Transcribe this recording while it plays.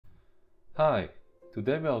Hi,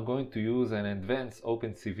 today we are going to use an advanced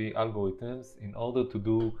OpenCV algorithms in order to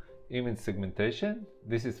do image segmentation.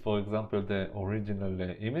 This is, for example, the original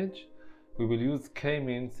image. We will use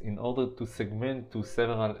k-means in order to segment to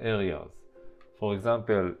several areas. For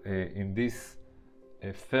example, in this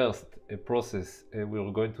first process, we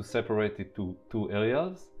are going to separate it to 2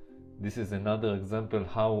 areas. This is another example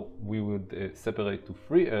how we would separate to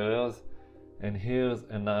 3 areas. And here's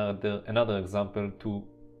another example to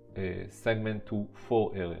segment to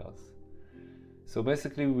 4 areas. So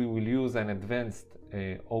basically we will use an advanced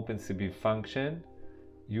OpenCV function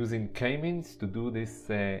using k-means to do this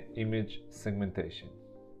image segmentation.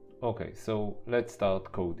 Okay, so let's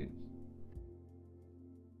start coding.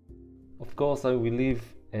 Of course, I will leave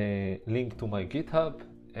a link to my GitHub,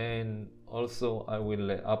 and also I will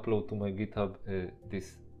upload to my GitHub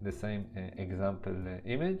the same example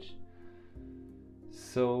image.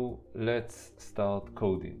 So let's start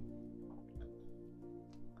coding.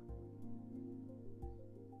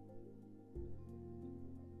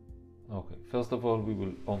 Okay, first of all we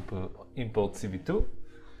will import CV2.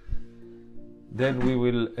 Then we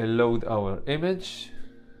will load our image.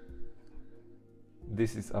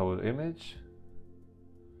 This is our image.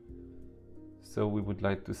 So we would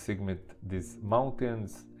like to segment these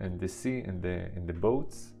mountains and the sea and the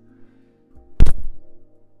boats.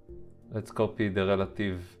 Let's copy the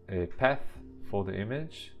relative path for the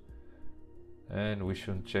image, and we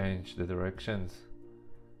should change the directions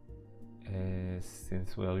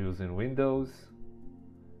since we are using Windows.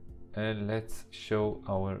 And let's show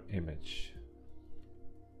our image.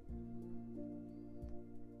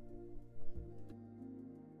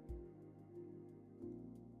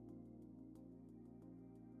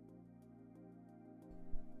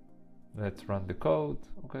 Let's run the code.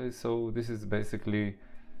 Okay, so this is basically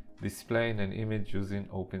displaying an image using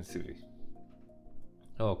OpenCV.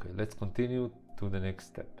 Okay, let's continue to the next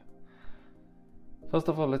step. First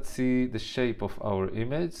of all, let's see the shape of our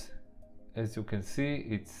image. As you can see,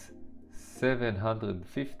 it's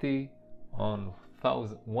 750 on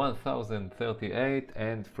 1038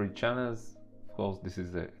 and 3 channels. Of course, this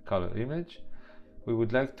is a color image. We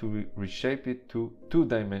would like to reshape it to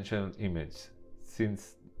 2-dimensional image,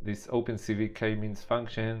 since this OpenCV k-means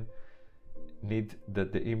function need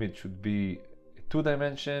that the image should be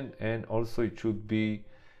 2-dimension, and also it should be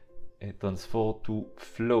transferred to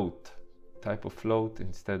float, type of float,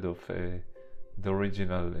 instead of the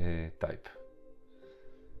original type.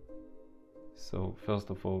 So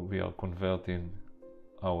first of all, we are converting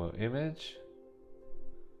our image.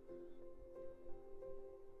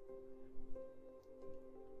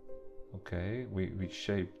 Okay, we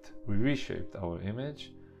reshaped our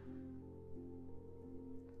image.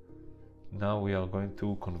 Now we are going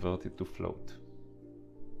to convert it to float.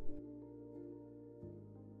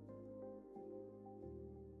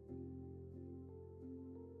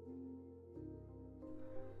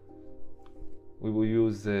 We will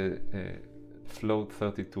use a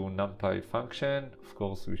float32 numpy function. Of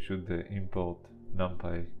course, we should import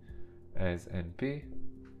numpy as np.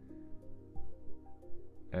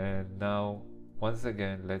 And now, once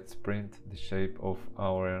again, let's print the shape of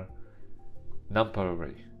our numpy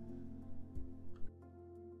array.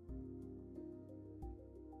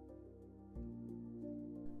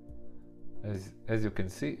 As you can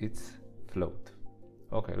see, it's float.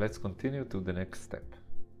 Okay, let's continue to the next step.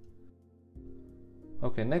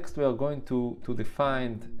 Okay, next we are going to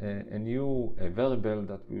define a new variable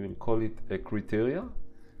that we will call it a criteria.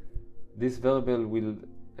 This variable will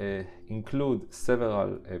include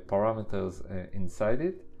several parameters inside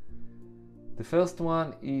it. The first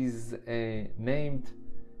one is named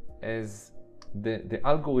as the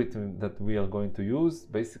algorithm that we are going to use.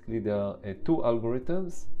 Basically, there are 2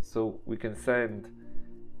 algorithms, so we can send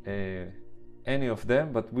any of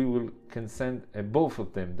them, but we can send both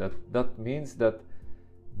of them. That means that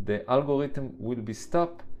the algorithm will be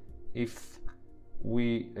stopped if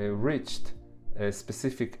we reached a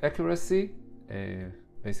specific accuracy.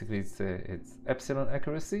 Basically, it's epsilon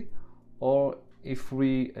accuracy, or if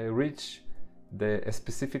we reach a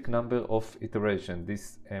specific number of iteration,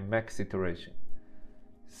 this max iteration.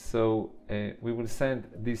 So we will send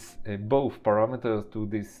this both parameters to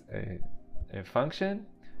this function,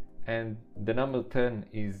 and the number 10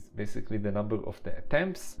 is basically the number of the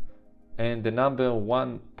attempts, and the number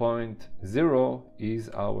 1.0 is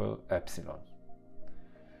our epsilon.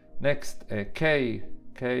 Next, k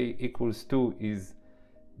equals 2 is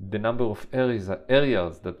the number of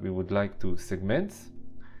areas that we would like to segment.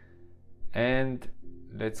 And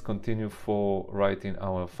let's continue for writing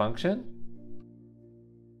our function.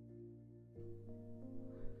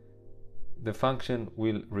 the function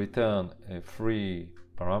will return 3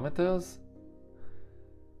 parameters.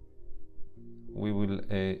 We will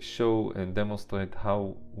show and demonstrate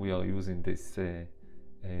how we are using these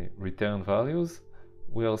return values.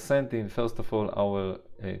 We are sending first of all our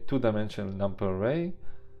 2-dimensional number array,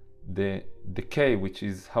 the k, which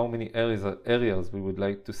is how many areas we would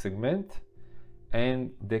like to segment,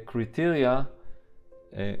 and the criteria,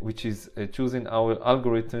 which is choosing our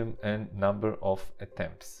algorithm and number of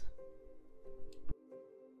attempts.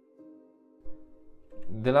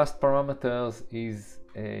 The last parameters is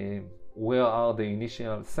where are the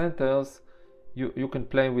initial centers. You can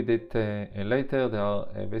play with it later. There are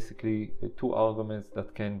basically 2 arguments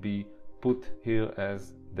that can be put here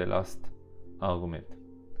as the last argument.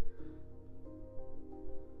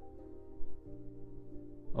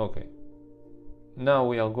 Okay, now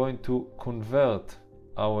we are going to convert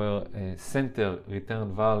our center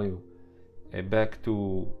return value back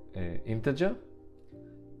to integer,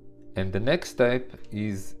 and the next step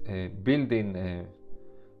is building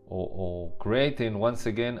or creating once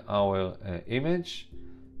again our image.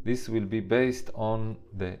 This will be based on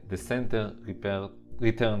the center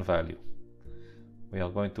return value. We are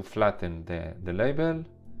going to flatten the label,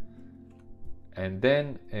 and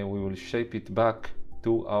then we will shape it back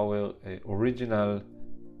to our original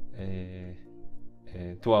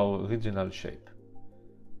shape.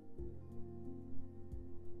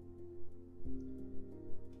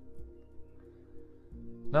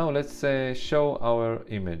 Now let's show our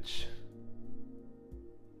image.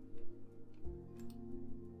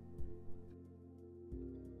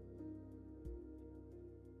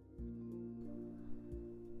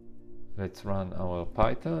 Let's run our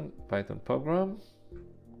Python program.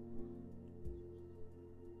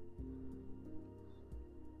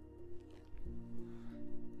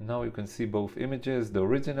 Now you can see both images, the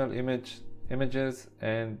original images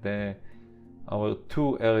and our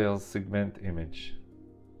 2 areas segment image.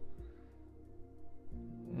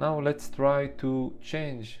 Now let's try to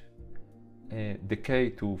change the k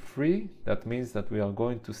to 3. That means that we are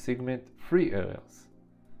going to segment 3 areas.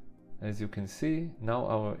 As you can see, now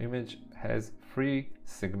our image has 3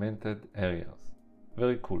 segmented areas.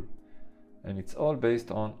 Very cool. And it's all based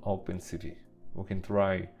on OpenCV. We can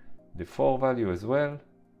try the 4 value as well.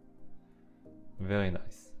 Very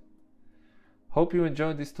nice. Hope you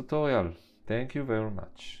enjoyed this tutorial. Thank you very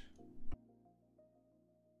much.